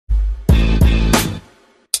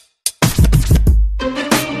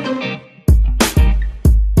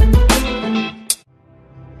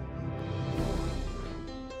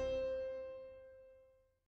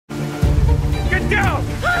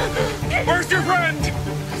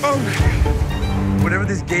happened? Oh. Whatever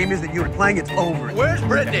this game is that you were playing, it's over. Where's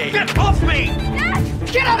Brittany? Get off me!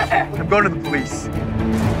 Dad! Get out of here! I'm going to the police.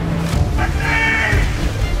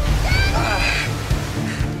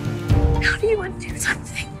 How do you want to do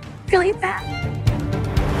something really bad?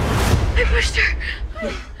 I pushed her.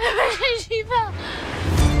 I pushed her, she fell.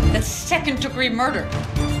 That's second-degree murder.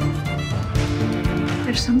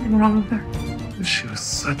 There's something wrong with her. She was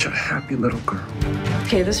such a happy little girl.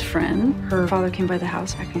 Okay, this friend, her father came by the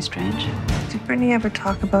house acting strange. Did Brittany ever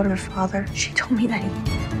talk about her father? She told me that he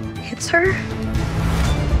hits her.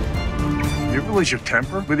 You ever lose your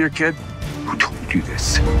temper with your kid? Who told you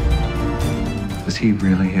this? Does he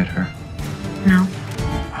really hit her? No.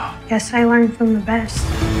 Guess I learned from the best.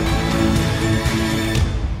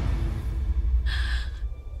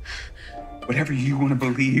 Whatever you want to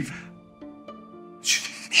believe, she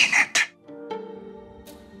didn't mean it.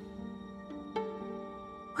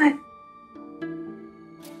 What?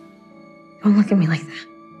 Don't look at me like that.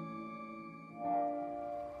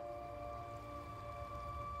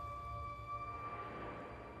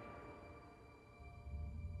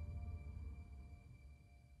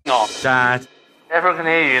 No, Dad. Everyone can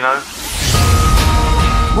hear you, you know.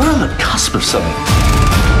 We're on the cusp of something.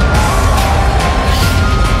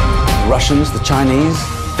 The Russians, the Chinese,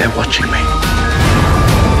 they're watching me.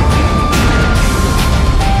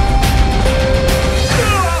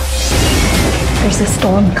 There's a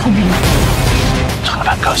storm coming. It's all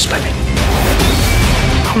about ghosts, baby.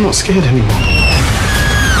 I'm not scared anymore.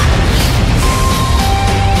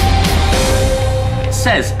 It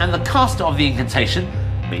says, and the caster of the incantation,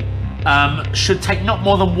 me, should take not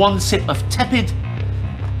more than one sip of tepid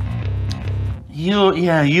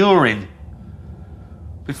urine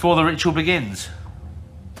before the ritual begins.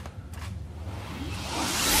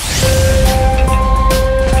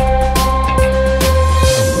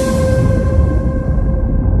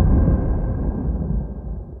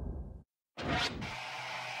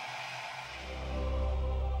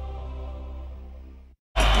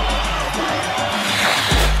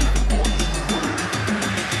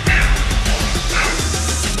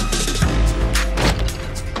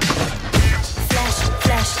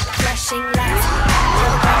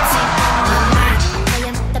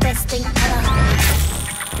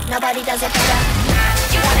 Nobody does it better.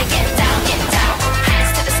 You wanna get down,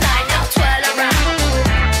 hands to the sky, now twirl around.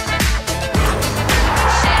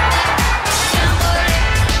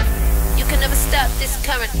 You can never stop this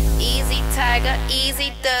current. Easy, tiger,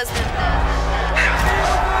 easy does it.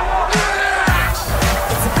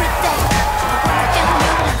 It's a good day, a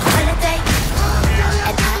holiday,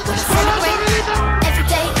 and I will celebrate every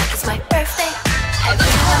day like it's my birthday. I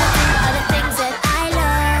really wanna do all the things that I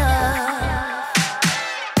love.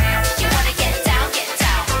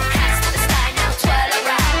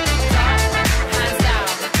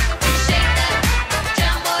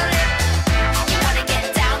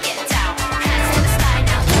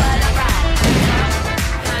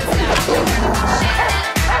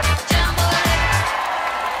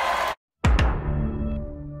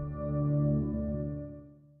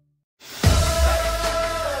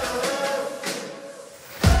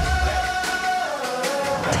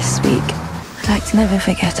 This week, I'd like to never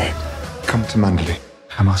forget it. Come to Mandalay.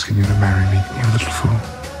 I'm asking you to marry me, you little fool.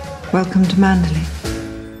 Welcome to Mandalay.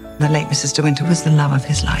 The late Mrs. De Winter was the love of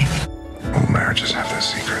his life. All marriages have their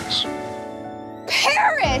secrets.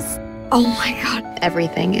 Paris! Oh my God.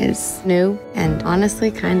 Everything is new and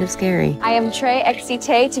honestly kind of scary. I am très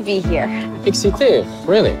excitée to be here. Excitée?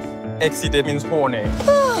 Really? Excitée means horny.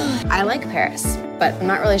 I like Paris, but I'm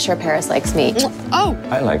not really sure Paris likes me. Oh!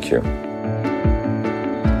 I like you.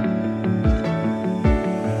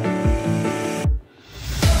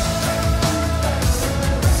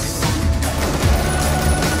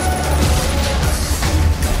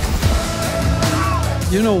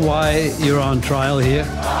 You know why you're on trial here?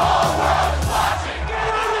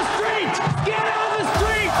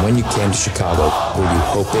 When you came to Chicago, were you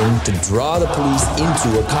hoping to draw the police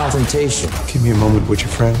into a confrontation? Give me a moment, would you,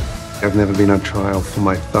 friend? I've never been on trial for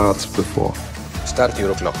my thoughts before. Start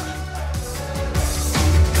your clock.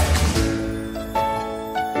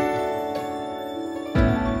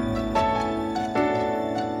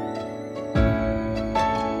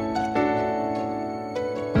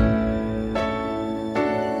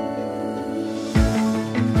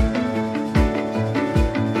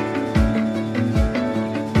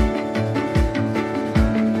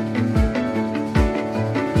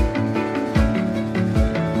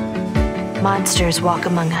 Monsters walk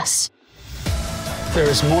among us. There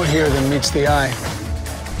is more here than meets the eye.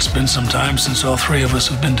 It's been some time since all three of us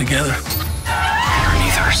have been together.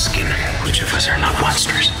 Underneath our skin, which of us are not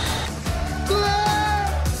monsters?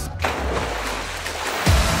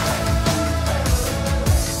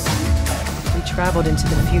 traveled into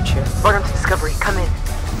the future. Welcome to Discovery. Come in.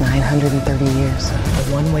 930 years.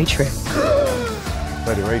 A one-way trip.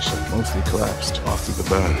 Federation mostly collapsed after the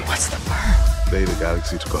burn. What's the burn? They, the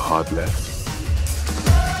galaxy, took a hard left.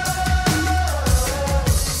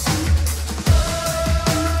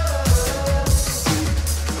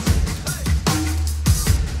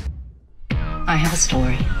 I have a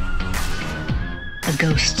story. A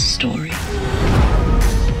ghost story.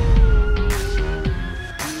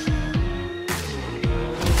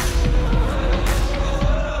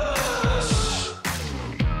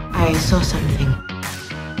 I saw something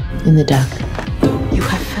in the dark. You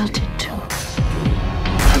have felt it too.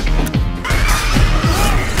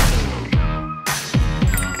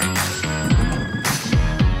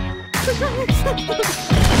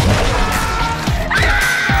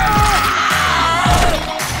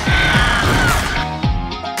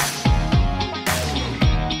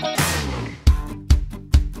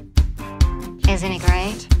 Isn't he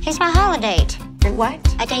great? He's my holiday. What?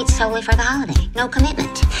 A date solely for the holiday. No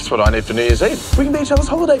commitment. That's what I need for New Year's Eve. We can be each other's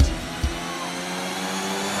holidays.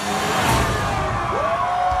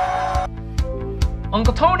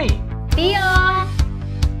 Uncle Tony! Theo!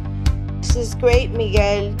 This is great,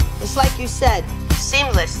 Miguel. It's like you said,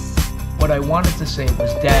 seamless. What I wanted to say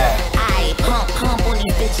was, Dad. I pump on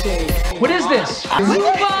these bitches. What is this? Move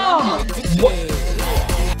on! What?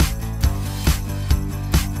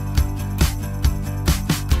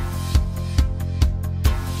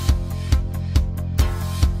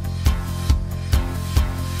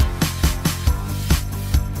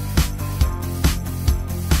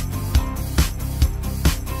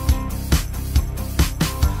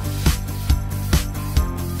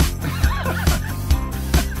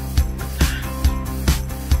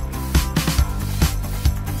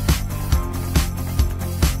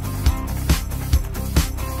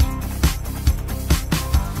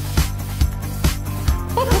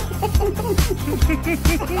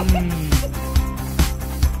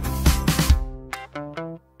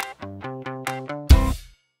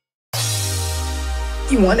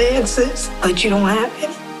 You want answers, but you don't have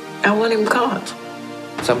any? I want him caught.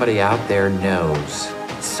 Somebody out there knows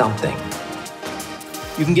something.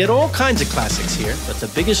 You can get all kinds of classics here, but the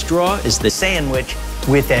biggest draw is the sandwich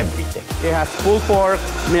with everything. It has pulled pork,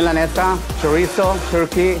 milanesa, chorizo,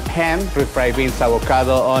 turkey, ham, refried beans,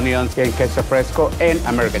 avocado, onions, and queso fresco, and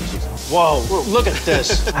American cheese. Whoa, look at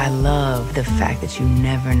this. I love the fact that you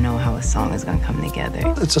never know how a song is going to come together.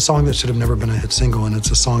 It's a song that should have never been a hit single, and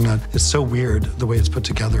it's a song that is so weird the way it's put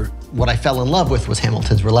together. What I fell in love with was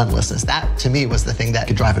Hamilton's relentlessness. That, to me, was the thing that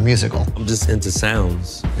could drive a musical. I'm just into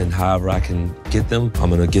sounds, and however I can get them, I'm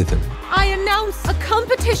gonna get them. I announce a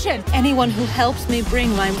competition. Anyone who helps me bring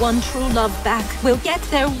my one true love back will get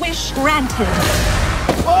their wish granted.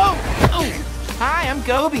 Whoa! Oh. Hi, I'm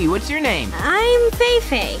Gobi. What's your name? I'm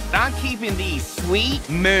Feifei. I'm keeping these sweet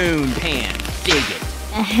moon pants. Dig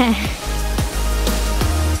it.